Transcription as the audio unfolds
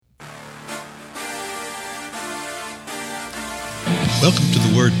Welcome to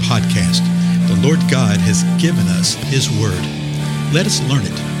the Word Podcast. The Lord God has given us His Word. Let us learn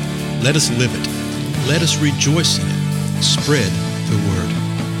it. Let us live it. Let us rejoice in it. Spread the Word.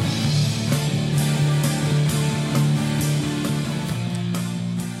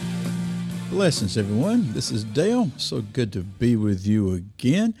 Blessings, everyone. This is Dale. So good to be with you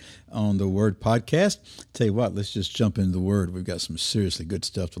again on the Word Podcast. Tell you what, let's just jump into the Word. We've got some seriously good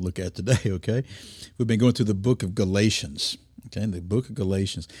stuff to look at today, okay? We've been going through the book of Galatians, okay, the book of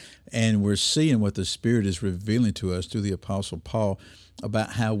Galatians, and we're seeing what the Spirit is revealing to us through the Apostle Paul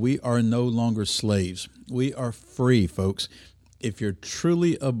about how we are no longer slaves. We are free, folks. If you're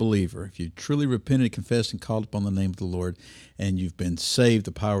truly a believer, if you truly repented, confessed, and called upon the name of the Lord, and you've been saved,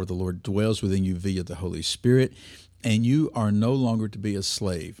 the power of the Lord dwells within you via the Holy Spirit, and you are no longer to be a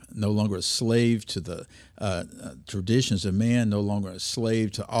slave, no longer a slave to the traditions of man, no longer a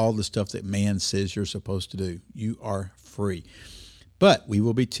slave to all the stuff that man says you're supposed to do. You are free. But we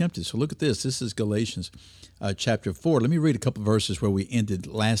will be tempted. So look at this. This is Galatians chapter 4. Let me read a couple of verses where we ended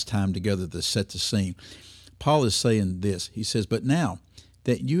last time together to set the scene. Paul is saying this. He says, "But now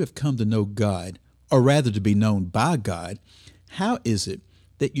that you have come to know God, or rather to be known by God, how is it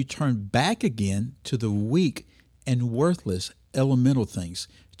that you turn back again to the weak and worthless elemental things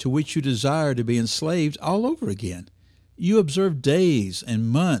to which you desire to be enslaved all over again? You observe days and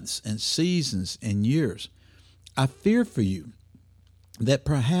months and seasons and years. I fear for you that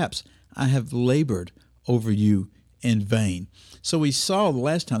perhaps I have labored over you in vain." So we saw the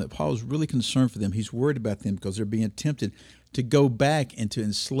last time that Paul was really concerned for them. He's worried about them because they're being tempted to go back and to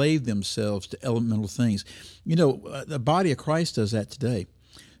enslave themselves to elemental things. You know, the body of Christ does that today.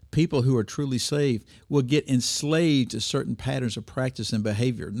 People who are truly saved will get enslaved to certain patterns of practice and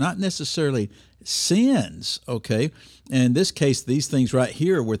behavior, not necessarily sins, okay? And in this case, these things right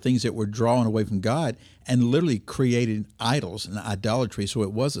here were things that were drawn away from God and literally created idols and idolatry, so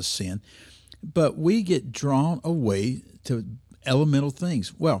it was a sin. But we get drawn away to elemental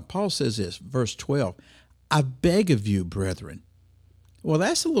things. Well, Paul says this, verse 12, "I beg of you, brethren." Well,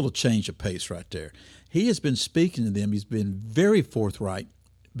 that's a little change of pace right there. He has been speaking to them. He's been very forthright,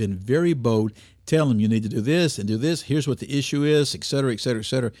 been very bold, telling them you need to do this and do this. Here's what the issue is, et cetera, et cetera, et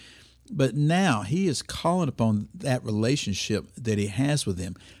cetera. But now he is calling upon that relationship that he has with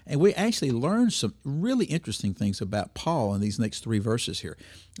them. And we actually learn some really interesting things about Paul in these next three verses here,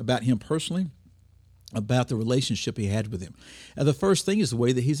 about him personally, about the relationship he had with him. And the first thing is the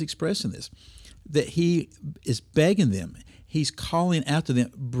way that he's expressing this, that he is begging them. He's calling out to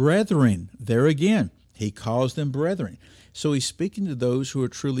them, brethren. There again, he calls them brethren. So he's speaking to those who are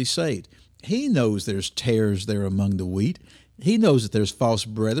truly saved. He knows there's tares there among the wheat. He knows that there's false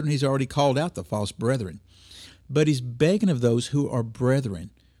brethren. He's already called out the false brethren. But he's begging of those who are brethren,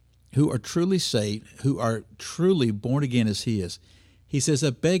 who are truly saved, who are truly born again as he is. He says,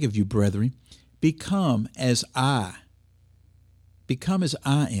 "I beg of you, brethren, become as I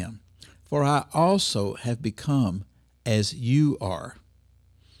am, for I also have become as you are."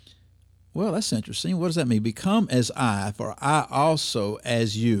 Well, that's interesting. What does that mean? Become as I, for I also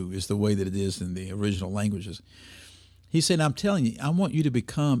as you is the way that it is in the original languages. He said, I'm telling you, I want you to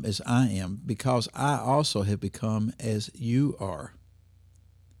become as I am because I also have become as you are.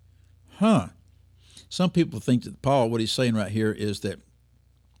 Some people think that Paul, what he's saying right here is that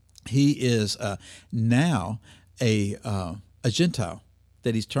he is now a Gentile,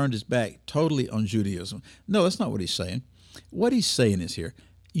 that he's turned his back totally on Judaism. No, that's not what he's saying. What he's saying is here,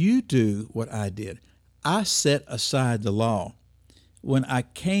 you do what I did. I set aside the law. When I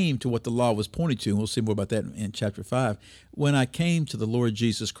came to what the law was pointing to, and we'll see more about that in chapter 5, when I came to the Lord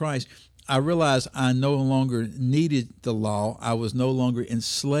Jesus Christ, I realized I no longer needed the law. I was no longer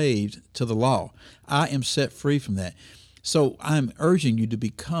enslaved to the law. I am set free from that. So I'm urging you to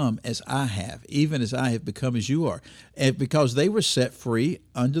become as I have, even as I have become as you are, and because they were set free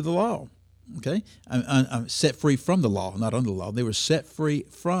under the law. Okay, I'm set free from the law, not under the law. They were set free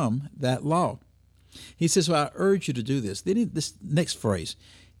from that law. He says, "Well, I urge you to do this." Then this next phrase,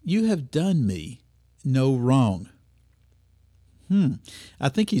 "You have done me no wrong." I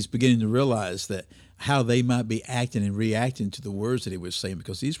think he's beginning to realize that how they might be acting and reacting to the words that he was saying,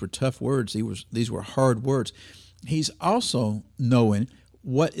 because these were tough words. These were hard words. He's also knowing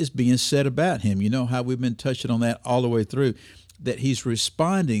what is being said about him. You know how we've been touching on that all the way through, that he's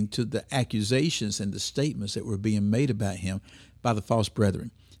responding to the accusations and the statements that were being made about him by the false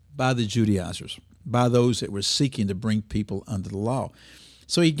brethren, by the Judaizers, by those that were seeking to bring people under the law.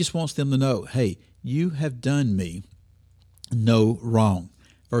 So he just wants them to know, hey, you have done me no wrong.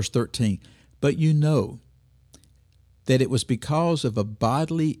 Verse 13, "But you know that it was because of a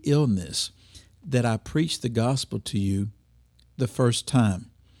bodily illness that I preached the gospel to you the first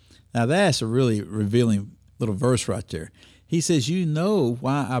time. Now that's a really revealing little verse right there. He says, you know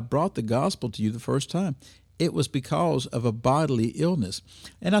why I brought the gospel to you the first time. It was because of a bodily illness.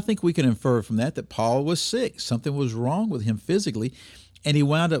 And I think we can infer from that Paul was sick. Something was wrong with him physically, and he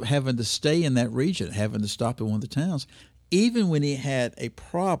wound up having to stay in that region, having to stop in one of the towns. Even when he had a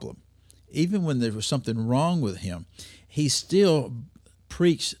problem, even when there was something wrong with him, he still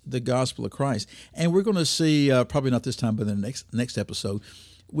preached the gospel of Christ. And we're going to see, probably not this time, but in the next episode,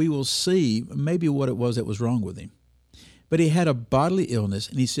 we will see maybe what it was that was wrong with him. But he had a bodily illness,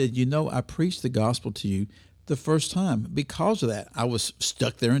 and he said, you know, I preached the gospel to you the first time. Because of that, I was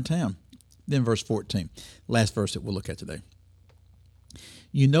stuck there in town. Then verse 14, last verse that we'll look at today.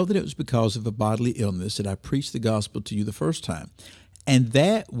 You know that it was because of a bodily illness that I preached the gospel to you the first time. And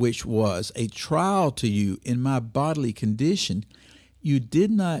that which was a trial to you in my bodily condition, you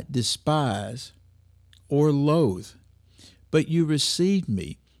did not despise or loathe, but you received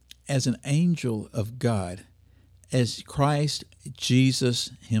me as an angel of God, as Christ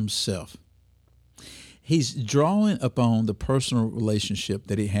Jesus himself. He's drawing upon the personal relationship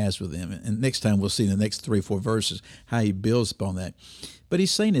that he has with them. And next time we'll see in the next 3 or 4 verses how he builds upon that. But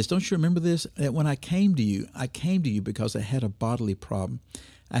he's saying this, don't you remember this? That when I came to you because I had a bodily problem.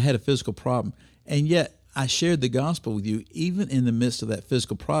 I had a physical problem. And yet I shared the gospel with you even in the midst of that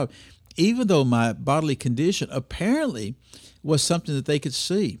physical problem, even though my bodily condition apparently was something that they could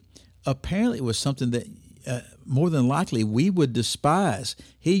see. Apparently it was something that more than likely we would despise.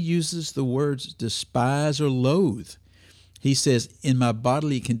 He uses the words despise or loathe. He says, in my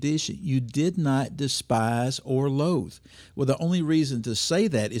bodily condition, you did not despise or loathe. Well, the only reason to say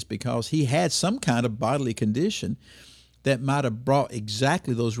that is because he had some kind of bodily condition that might have brought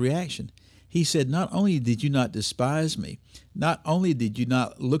exactly those reactions. He said, not only did you not despise me, not only did you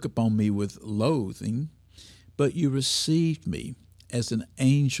not look upon me with loathing, but you received me as an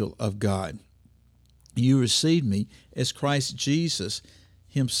angel of God. You received me as Christ Jesus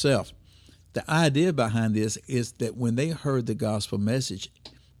himself. The idea behind this is that when they heard the gospel message,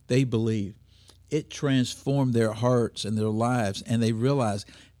 they believed. It transformed their hearts and their lives, and they realized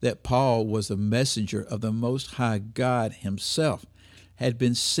that Paul was a messenger of the Most High God himself, had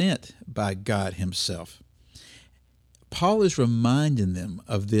been sent by God himself. Paul is reminding them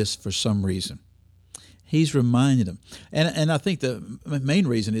of this for some reason. He's reminding them. And I think the main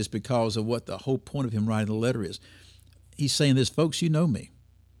reason is because of what the whole point of him writing the letter is. He's saying this, folks, you know me.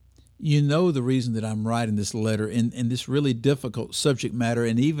 You know the reason that I'm writing this letter in this really difficult subject matter,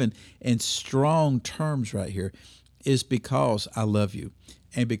 and even in strong terms right here, is because I love you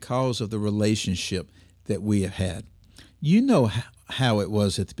and because of the relationship that we have had. You know how it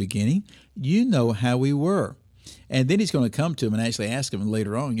was at the beginning. You know how we were. And then he's going to come to him and actually ask him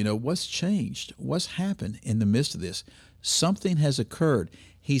later on, what's changed? What's happened in the midst of this? Something has occurred.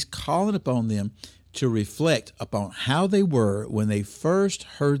 He's calling upon them to reflect upon how they were when they first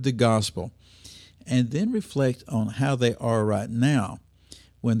heard the gospel, and then reflect on how they are right now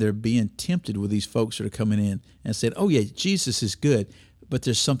when they're being tempted with these folks that are coming in and said, oh yeah, Jesus is good, but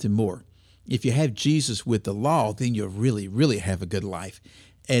there's something more. If you have Jesus with the law, then you'll really, really have a good life.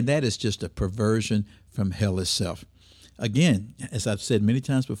 And that is just a perversion from hell itself. Again, as I've said many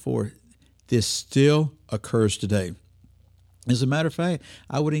times before, this still occurs today. As a matter of fact,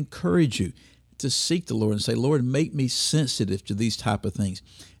 I would encourage you to seek the Lord and say, Lord, make me sensitive to these type of things.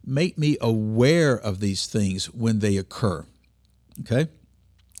 Make me aware of these things when they occur. Okay?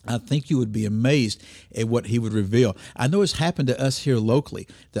 I think you would be amazed at what he would reveal. I know it's happened to us here locally,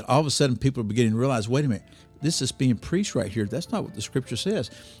 that all of a sudden people are beginning to realize, wait a minute, this is being preached right here. That's not what the Scripture says.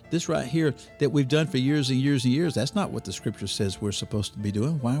 This right here that we've done for years and years and years, that's not what the Scripture says we're supposed to be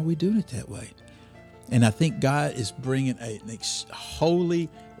doing. Why are we doing it that way? And I think God is bringing a holy,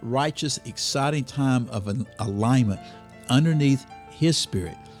 righteous, exciting time of an alignment underneath his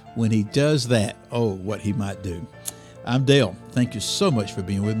Spirit. When he does that, oh, what he might do. I'm Dale. Thank you so much for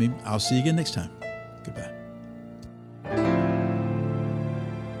being with me. I'll see you again next time.